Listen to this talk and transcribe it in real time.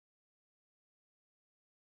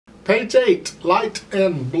Page 8, light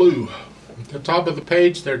and blue. At the top of the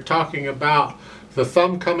page, they're talking about the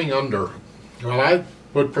thumb coming under. Well, I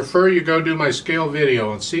would prefer you go do my scale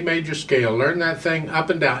video on C major scale. Learn that thing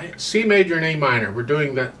up and down. C major and A minor. We're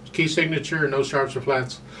doing that key signature, no sharps or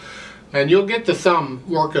flats. And you'll get the thumb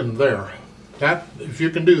working there. That, if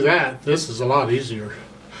you can do that, this is a lot easier.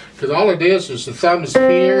 Because all it is the thumb is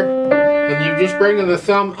here, and you're just bringing the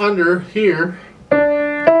thumb under here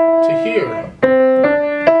to here.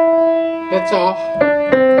 That's all.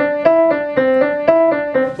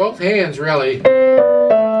 Both hands really. Need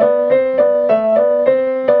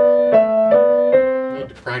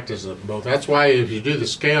to practice them both. That's why if you do the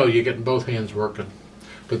scale, you get both hands working.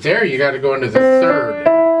 But there you got to go into the third.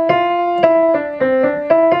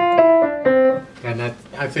 And that,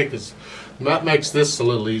 I think, that makes this a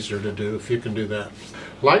little easier to do if you can do that.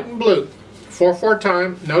 Light and blue. 4/4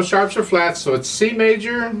 time, no sharps or flats, so it's C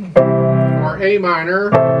major or A minor.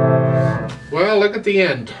 Well, look at the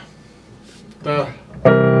end. What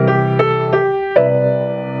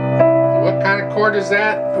kind of chord is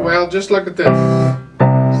that? Well, just look at this.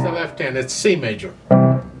 It's the left hand. It's C major.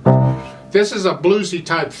 This is a bluesy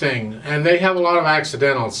type thing, and they have a lot of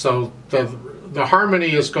accidentals, so the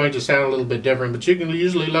harmony is going to sound a little bit different, but you can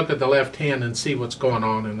usually look at the left hand and see what's going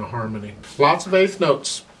on in the harmony. Lots of eighth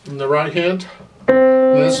notes in the right hand.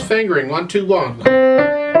 This fingering, 1, 2, 1.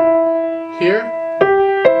 Here.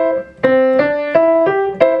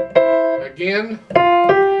 Again.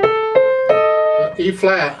 The E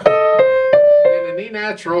flat. And an E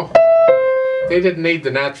natural. They didn't need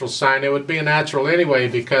the natural sign. It would be a natural anyway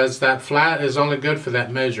because that flat is only good for that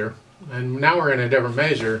measure. And now we're in a different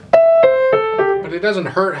measure. But it doesn't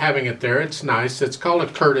hurt having it there. It's nice. It's called a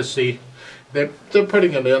courtesy. They're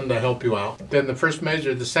putting it in to help you out. Then the first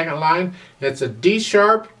measure, the second line, it's a D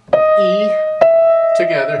sharp, E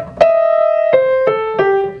together.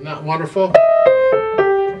 Isn't that wonderful?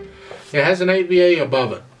 It has an 8 VA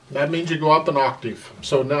above it. That means you go up an octave.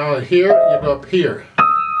 So now here, you go up here.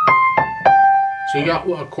 So you got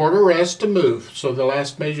a quarter rest to move. So the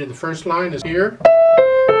last measure, the first line is here.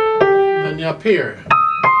 Then you're up here.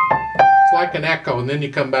 It's like an echo, and then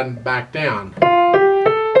you come back down.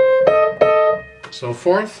 So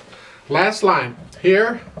fourth, last line.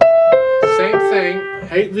 Here, same thing,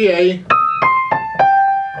 8 VA.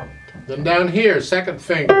 Then down here, second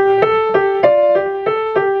finger.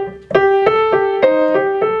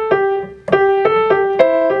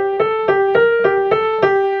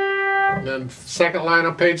 And then second line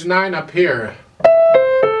on page 9 up here.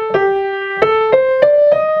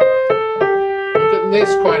 You're getting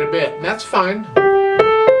this quite a bit, and that's fine.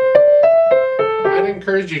 I'd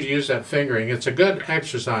encourage you to use that fingering. It's a good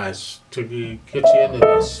exercise to get you into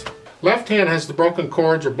this. Left hand has the broken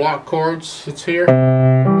chords or block chords. It's here.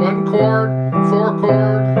 1 chord, 4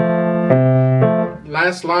 chord.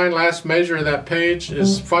 Last line, last measure of that page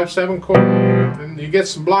is 5/7 chord. And you get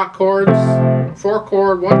some block chords. 4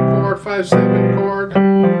 chord, 1 chord, 5/7 chord.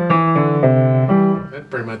 That's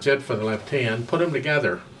pretty much it for the left hand. Put them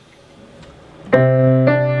together.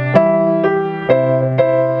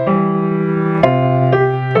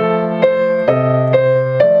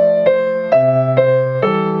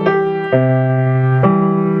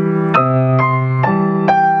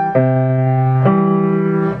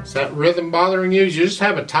 Rhythm bothering you? You just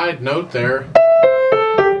have a tied note there.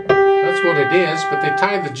 That's what it is, but they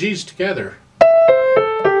tie the G's together.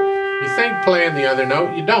 You think playing the other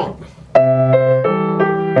note, you don't.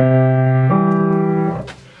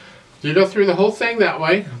 You go through the whole thing that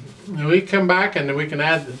way, and we come back and then we can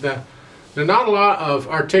add there's not a lot of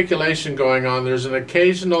articulation going on. There's an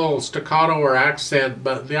occasional staccato or accent,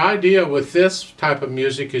 but the idea with this type of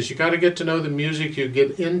music is you got to get to know the music, you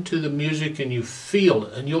get into the music and you feel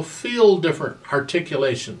it, and you'll feel different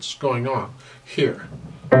articulations going on here.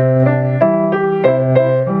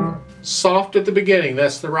 Soft at the beginning,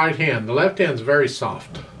 that's the right hand. The left hand's very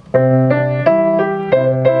soft.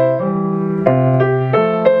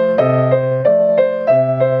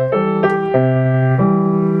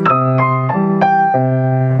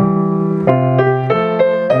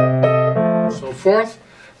 Fourth,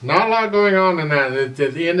 not a lot going on in that. At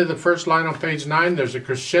the end of the first line on page 9, there's a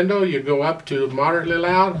crescendo. You go up to moderately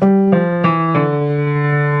loud.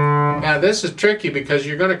 Now this is tricky because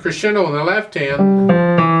you're going to crescendo on the left hand,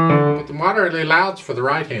 but the moderately loud's for the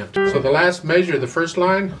right hand. So the last measure of the first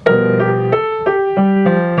line.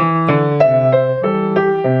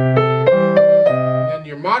 Then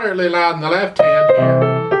you're moderately loud in the left hand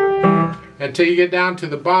here until you get down to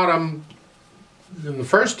the bottom. In the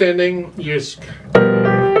first ending, then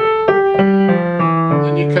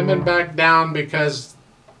you come in back down because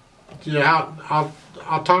you know,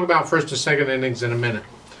 I'll talk about first and second endings in a minute.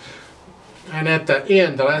 And at the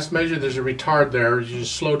end, the last measure, there's a retard there. You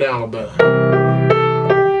just slow down a bit.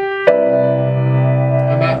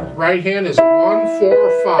 And that right hand is 1, 4,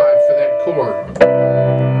 5 for that chord.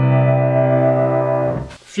 A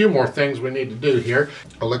few more things we need to do here.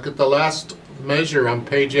 Look at the last measure on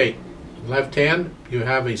page 8. Left hand, you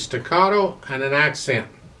have a staccato and an accent.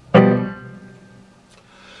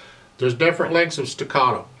 There's different lengths of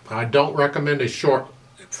staccato. I don't recommend a short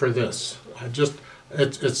for this.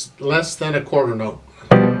 It's less than a quarter note.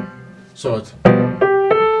 So it's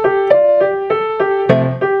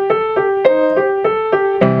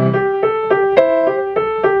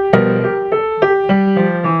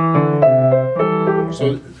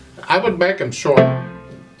I would make them short.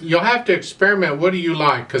 You'll have to experiment. What do you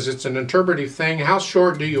like? Because it's an interpretive thing. How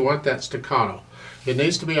short do you want that staccato? It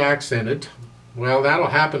needs to be accented. Well, that'll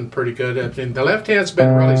happen pretty good. I mean, the left hand's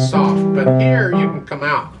been really soft, but here you can come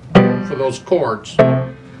out for those chords.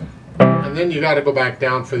 And then you got to go back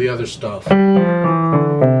down for the other stuff.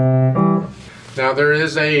 Now there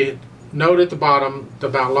is a note at the bottom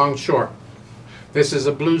about long short. This is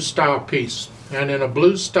a blues style piece. And in a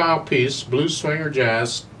blues style piece, blues, swing, or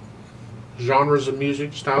jazz, genres of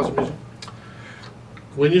music, styles of music,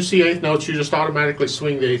 when you see eighth notes, you just automatically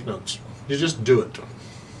swing the eighth notes. You just do it.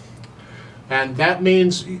 And that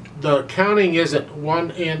means the counting isn't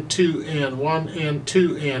 1 and 2 and 1 and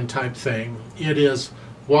 2 and type thing. It is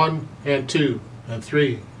 1 and 2 and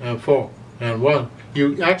 3 and 4 and 1.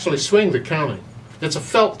 You actually swing the counting. It's a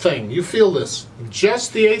felt thing. You feel this.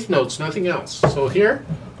 Just the eighth notes, nothing else. So here.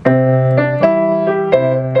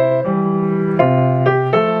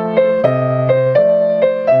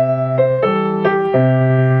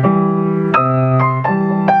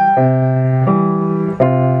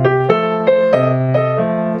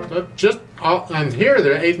 And here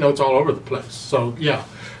there are eighth notes all over the place. So yeah.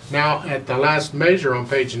 Now at the last measure on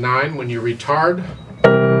page 9, when you retard,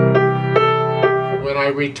 when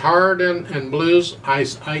I retard in blues, I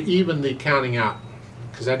even the counting out.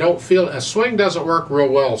 Because I don't feel, a swing doesn't work real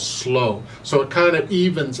well slow. So it kind of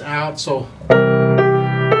evens out. So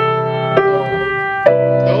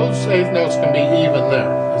those eighth notes can be even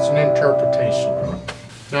there. It's an interpretation.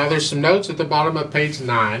 Now there's some notes at the bottom of page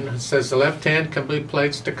 9. It says the left hand can be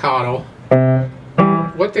played staccato.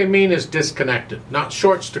 What they mean is disconnected, not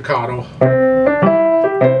short staccato.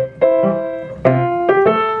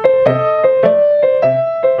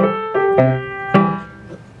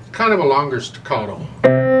 Kind of a longer staccato.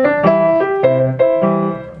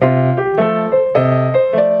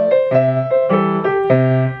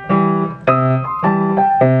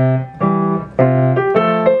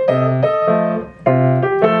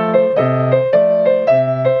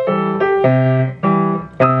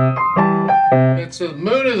 It's the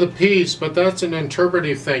mood of the piece, but that's an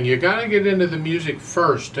interpretive thing. You got to get into the music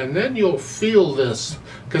first, and then you'll feel this,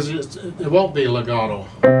 because it won't be legato.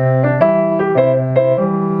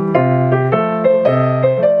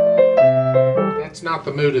 That's not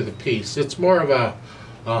the mood of the piece. It's more of a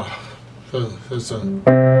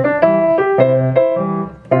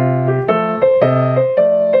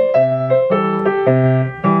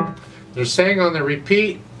they're saying on the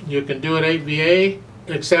repeat, you can do it 8VA,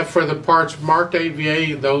 except for the parts marked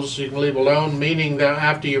 8VA, those you can leave alone, meaning that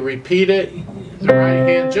after you repeat it, the right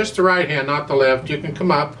hand, just the right hand, not the left, you can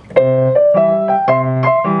come up. But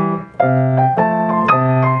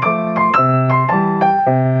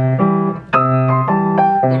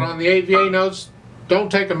on the 8VA notes,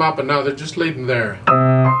 don't take them up another, just leave them there.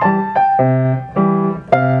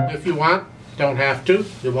 If you want, don't have to,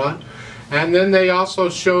 if you want. And then they also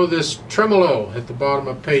show this tremolo at the bottom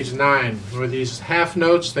of page 9, where these half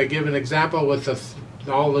notes, they give an example with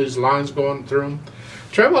all these lines going through them.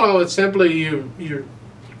 Tremolo is simply you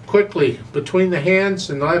quickly, between the hands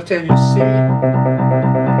and the left hand you see,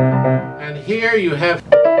 and here you have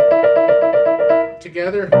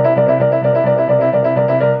together.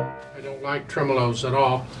 I don't like tremolos at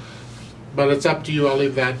all, but it's up to you, I'll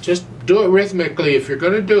leave that. Just do it rhythmically. If you're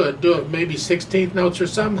going to do it maybe 16th notes or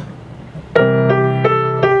something.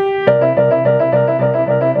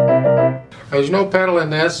 There's no pedal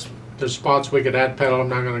in this. There's spots we could add pedal. I'm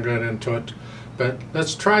not going to get into it. But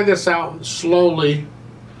let's try this out slowly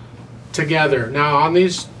together. Now on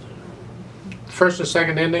these first and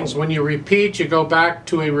second endings, when you repeat, you go back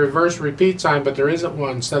to a reverse repeat sign, but there isn't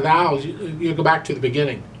one. So now you go back to the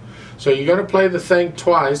beginning. So you're going to play the thing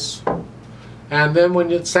twice, and then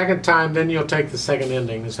when it's second time, then you'll take the second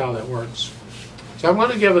ending. Is how that works. So I'm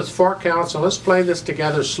going to give us 4 counts, and let's play this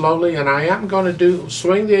together slowly. And I am going to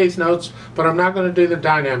swing the eighth notes, but I'm not going to do the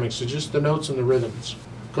dynamics, so just the notes and the rhythms.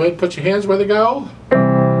 Go ahead and put your hands where they go.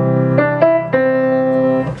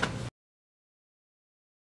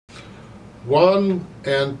 One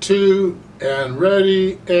and two and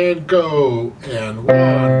ready and go. And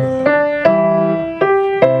one.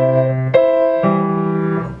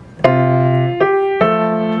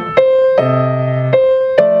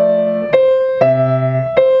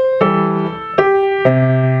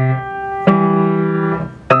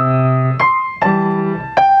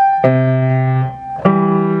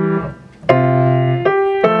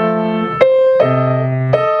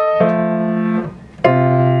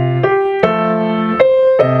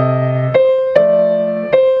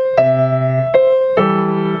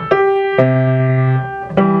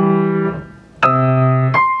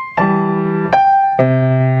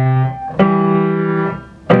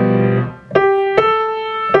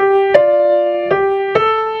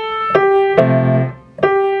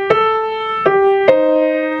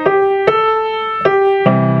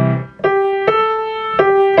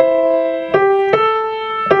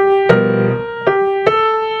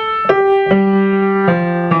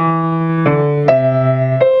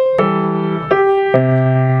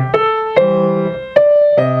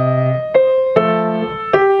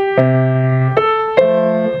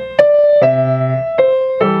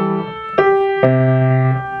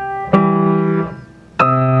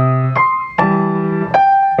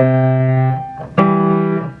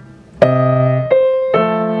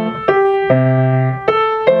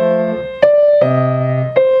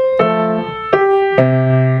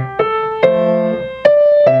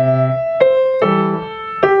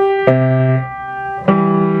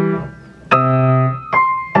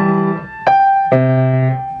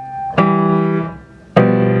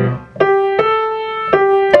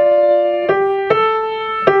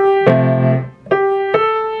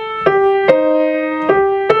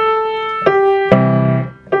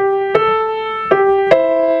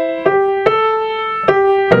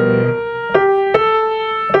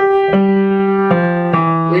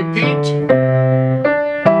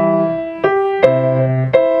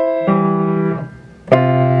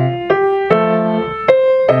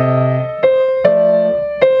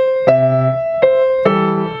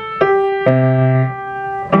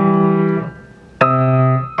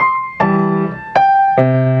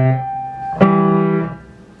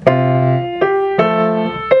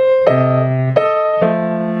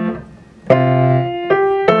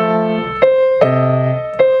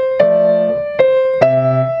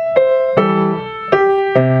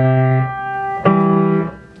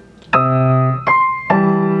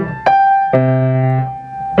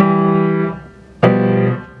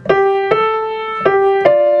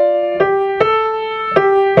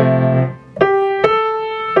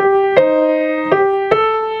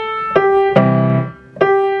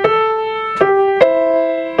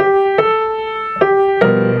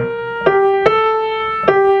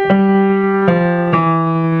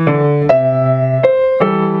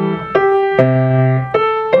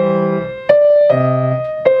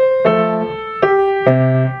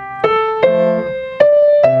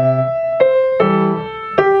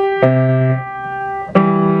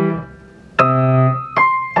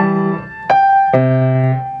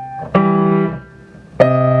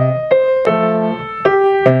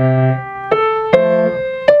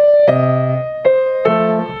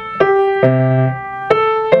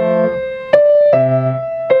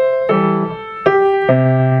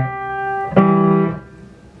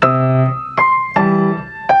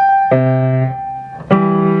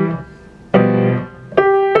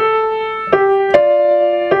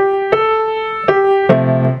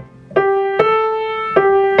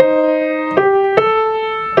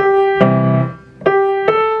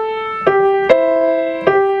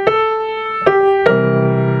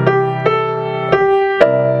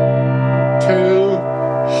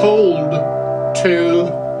 hold, 2,